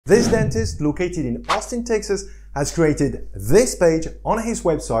This dentist, located in Austin, Texas, has created this page on his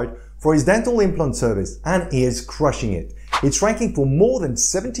website for his dental implant service, and he is crushing it. It's ranking for more than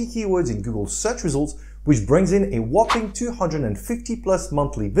 70 keywords in Google search results, which brings in a whopping 250 plus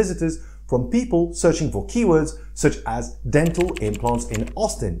monthly visitors from people searching for keywords such as dental implants in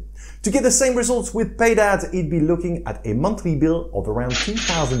Austin. To get the same results with paid ads, he'd be looking at a monthly bill of around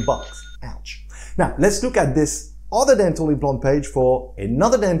 $2,000. Ouch. Now, let's look at this other dental implant page for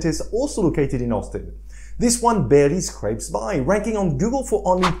another dentist also located in Austin. This one barely scrapes by, ranking on Google for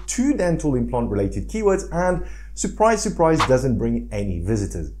only 2 dental implant related keywords, and surprise, surprise, doesn't bring any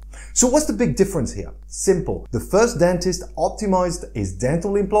visitors. So what's the big difference here? Simple. The first dentist optimized his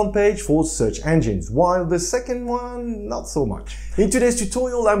dental implant page for search engines, while the second one, not so much. In today's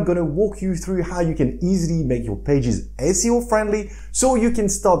tutorial, I'm going to walk you through how you can easily make your pages SEO friendly so you can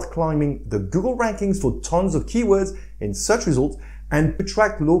start climbing the Google rankings for tons of keywords in search results and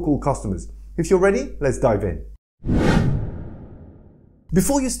attract local customers. If you're ready, let's dive in.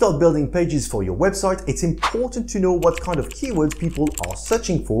 Before you start building pages for your website, it's important to know what kind of keywords people are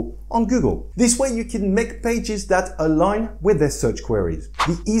searching for on Google. This way you can make pages that align with their search queries.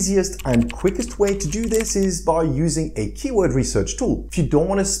 The easiest and quickest way to do this is by using a keyword research tool. If you don't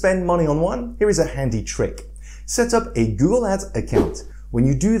want to spend money on one, here is a handy trick. Set up a Google Ads account. When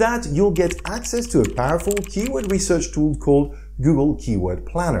you do that, you'll get access to a powerful keyword research tool called Google Keyword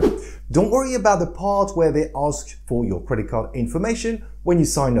Planner. Don't worry about the part where they ask for your credit card information when you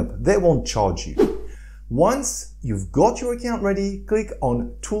sign up. They won't charge you. Once you've got your account ready, click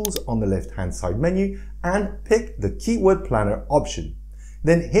on Tools on the left-hand side menu and pick the Keyword Planner option.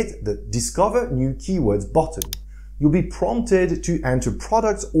 Then hit the Discover New Keywords button. You'll be prompted to enter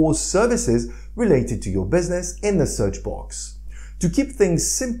products or services related to your business in the search box. To keep things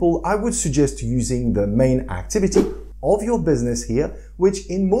simple, I would suggest using the main activity of your business here, which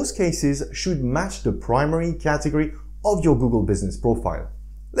in most cases should match the primary category of your Google business profile.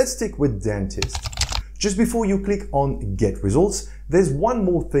 Let's stick with dentist. Just before you click on Get Results, there's one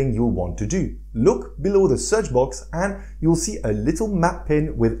more thing you'll want to do. Look below the search box and you'll see a little map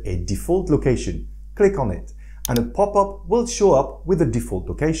pin with a default location. Click on it and a pop-up will show up with the default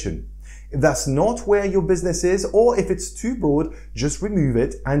location. If that's not where your business is, or if it's too broad, just remove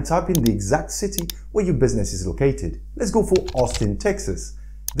it and type in the exact city where your business is located. Let's go for Austin, Texas.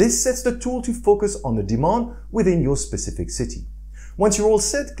 This sets the tool to focus on the demand within your specific city. Once you're all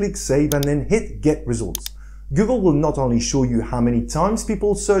set, click Save and then hit Get Results. Google will not only show you how many times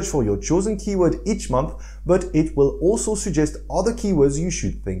people search for your chosen keyword each month, but it will also suggest other keywords you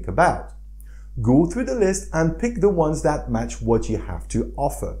should think about. Go through the list and pick the ones that match what you have to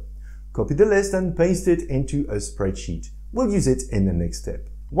offer. Copy the list and paste it into a spreadsheet. We'll use it in the next step.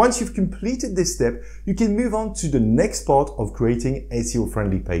 Once you've completed this step, you can move on to the next part of creating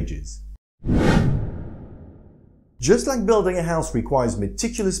SEO-friendly pages. Just like building a house requires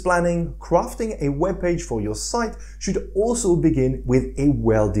meticulous planning, crafting a web page for your site should also begin with a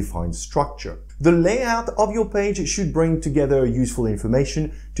well-defined structure. The layout of your page should bring together useful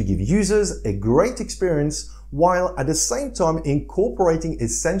information to give users a great experience, while at the same time incorporating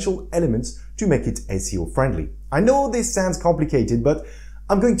essential elements to make it SEO friendly. I know this sounds complicated, but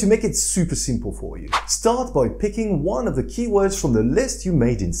I'm going to make it super simple for you. Start by picking one of the keywords from the list you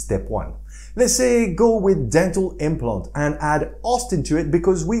made in step 1. Let's say go with dental implant and add Austin to it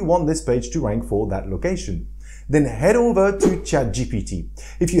because we want this page to rank for that location. Then head over to ChatGPT.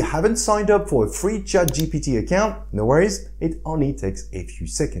 If you haven't signed up for a free ChatGPT account, no worries, it only takes a few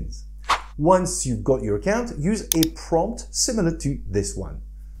seconds. Once you've got your account, use a prompt similar to this one.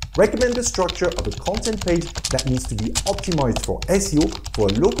 Recommend the structure of a content page that needs to be optimized for SEO for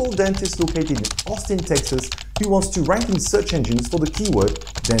a local dentist located in Austin, Texas, who wants to rank in search engines for the keyword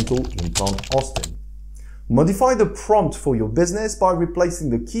dental implant Austin. Modify the prompt for your business by replacing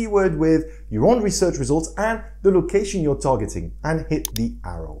the keyword with your own research results and the location you're targeting, and hit the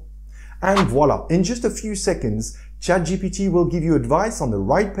arrow. And voila, in just a few seconds, ChatGPT will give you advice on the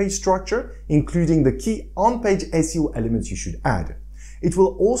right page structure, including the key on-page SEO elements you should add. It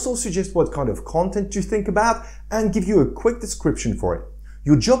will also suggest what kind of content to think about and give you a quick description for it.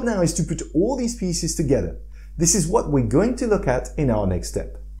 Your job now is to put all these pieces together. This is what we're going to look at in our next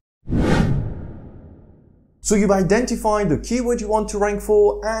step. So you've identified the keyword you want to rank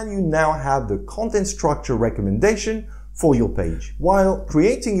for, and you now have the content structure recommendation for your page. While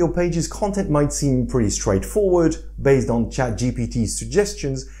creating your page's content might seem pretty straightforward based on ChatGPT's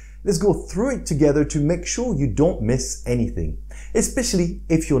suggestions, let's go through it together to make sure you don't miss anything, especially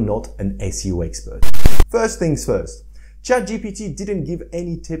if you're not an SEO expert. First things first, ChatGPT didn't give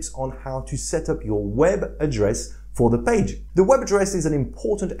any tips on how to set up your web address for the page. The web address is an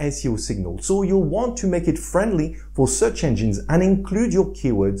important SEO signal, so you'll want to make it friendly for search engines and include your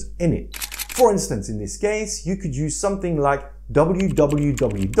keywords in it. For instance, in this case, you could use something like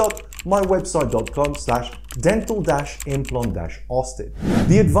www.mywebsite.com/dental-implant-Austin.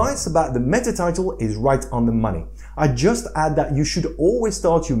 The advice about the meta title is right on the money. I just add that you should always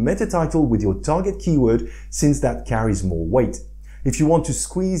start your meta title with your target keyword, since that carries more weight. If you want to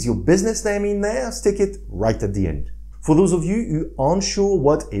squeeze your business name in there, stick it right at the end. For those of you who aren't sure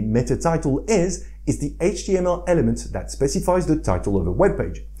what a meta title is, it's the HTML element that specifies the title of a web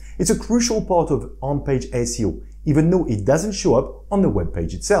page. It's a crucial part of on-page SEO, even though it doesn't show up on the web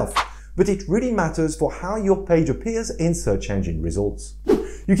page itself. But it really matters for how your page appears in search engine results.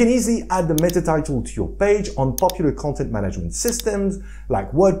 You can easily add the meta title to your page on popular content management systems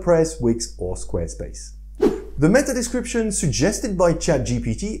like WordPress, Wix, or Squarespace. The meta description suggested by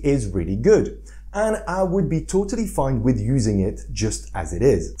ChatGPT is really good, and I would be totally fine with using it just as it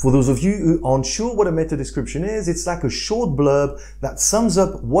is. For those of you who aren't sure what a meta description is, it's like a short blurb that sums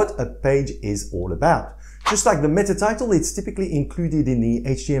up what a page is all about. Just like the meta title, it's typically included in the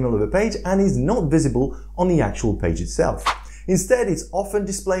HTML of a page and is not visible on the actual page itself. Instead, it's often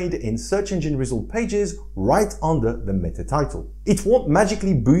displayed in search engine result pages right under the meta title. It won't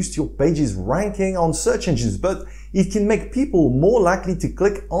magically boost your page's ranking on search engines, but it can make people more likely to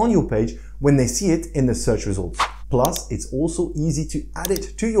click on your page when they see it in the search results. Plus, it's also easy to add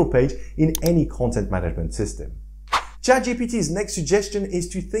it to your page in any content management system. ChatGPT's next suggestion is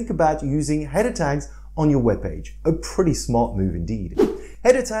to think about using header tags on your webpage. A pretty smart move indeed.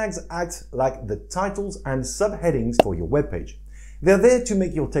 Header tags act like the titles and subheadings for your webpage. They're there to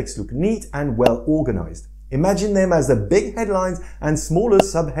make your text look neat and well organized. Imagine them as the big headlines and smaller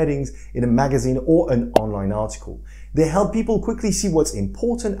subheadings in a magazine or an online article. They help people quickly see what's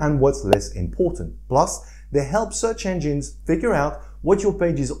important and what's less important. Plus, they help search engines figure out what your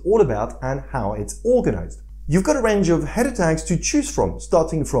page is all about and how it's organized. You've got a range of header tags to choose from,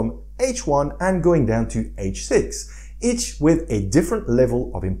 starting from H1 and going down to H6, each with a different level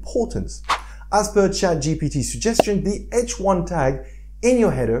of importance. As per ChatGPT's suggestion, the H1 tag in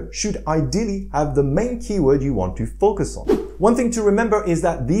your header should ideally have the main keyword you want to focus on. One thing to remember is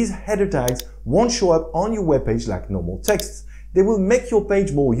that these header tags won't show up on your webpage like normal texts. They will make your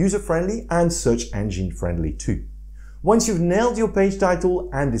page more user-friendly and search engine friendly too. Once you've nailed your page title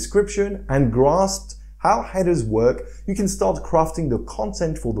and description and grasped how headers work, you can start crafting the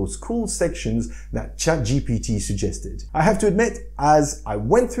content for those cool sections that ChatGPT suggested. I have to admit, as I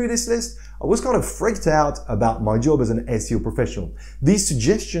went through this list, I was kind of freaked out about my job as an SEO professional. These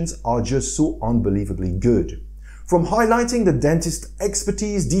suggestions are just so unbelievably good. From highlighting the dentist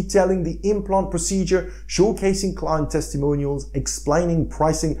expertise, detailing the implant procedure, showcasing client testimonials, explaining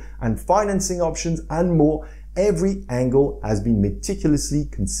pricing and financing options, and more, every angle has been meticulously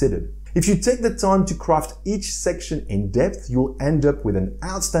considered. If you take the time to craft each section in depth, you'll end up with an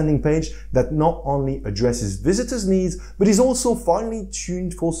outstanding page that not only addresses visitors' needs, but is also finely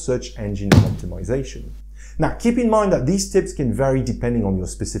tuned for search engine optimization. Now, keep in mind that these tips can vary depending on your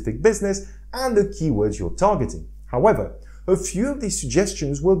specific business and the keywords you're targeting. However, a few of these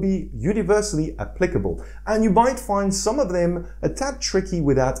suggestions will be universally applicable, and you might find some of them a tad tricky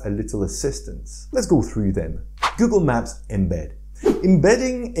without a little assistance. Let's go through them. Google Maps Embed.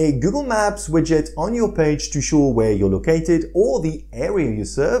 Embedding a Google Maps widget on your page to show where you're located or the area you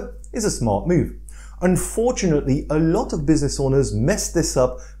serve is a smart move. Unfortunately, a lot of business owners mess this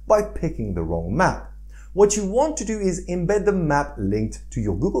up by picking the wrong map. What you want to do is embed the map linked to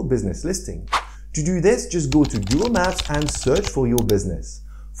your Google business listing. To do this, just go to Google Maps and search for your business.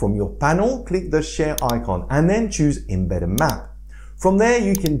 From your panel, click the share icon and then choose Embed a Map. From there,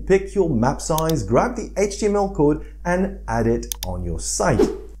 you can pick your map size, grab the HTML code and add it on your site.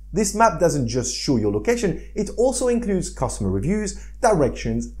 This map doesn't just show your location, it also includes customer reviews,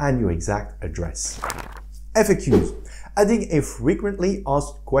 directions, and your exact address. FAQs. Adding a frequently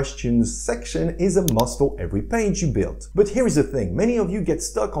asked questions section is a must for every page you build. But here is the thing, many of you get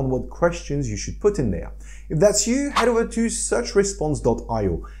stuck on what questions you should put in there. If that's you, head over to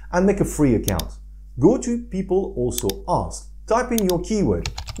searchresponse.io and make a free account. Go to People Also Ask. Type in your keyword,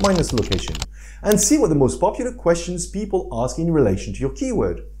 minus location, and see what the most popular questions people ask in relation to your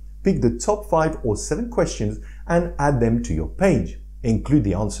keyword. Pick the top 5 or 7 questions and add them to your page. Include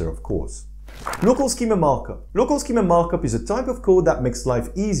the answer, of course. Local schema markup. Local schema markup is a type of code that makes life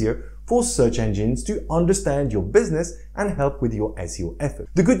easier for search engines to understand your business and help with your SEO effort.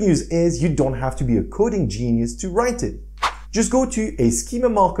 The good news is you don't have to be a coding genius to write it. Just go to a schema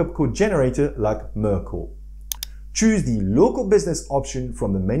markup code generator like Merkle. Choose the local business option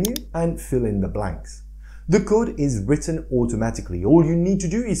from the menu and fill in the blanks. The code is written automatically. All you need to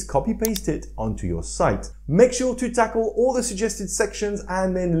do is copy paste it onto your site. Make sure to tackle all the suggested sections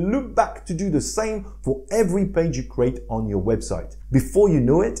and then loop back to do the same for every page you create on your website. Before you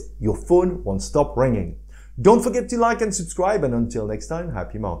know it, your phone won't stop ringing. Don't forget to like and subscribe, and until next time,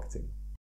 happy marketing.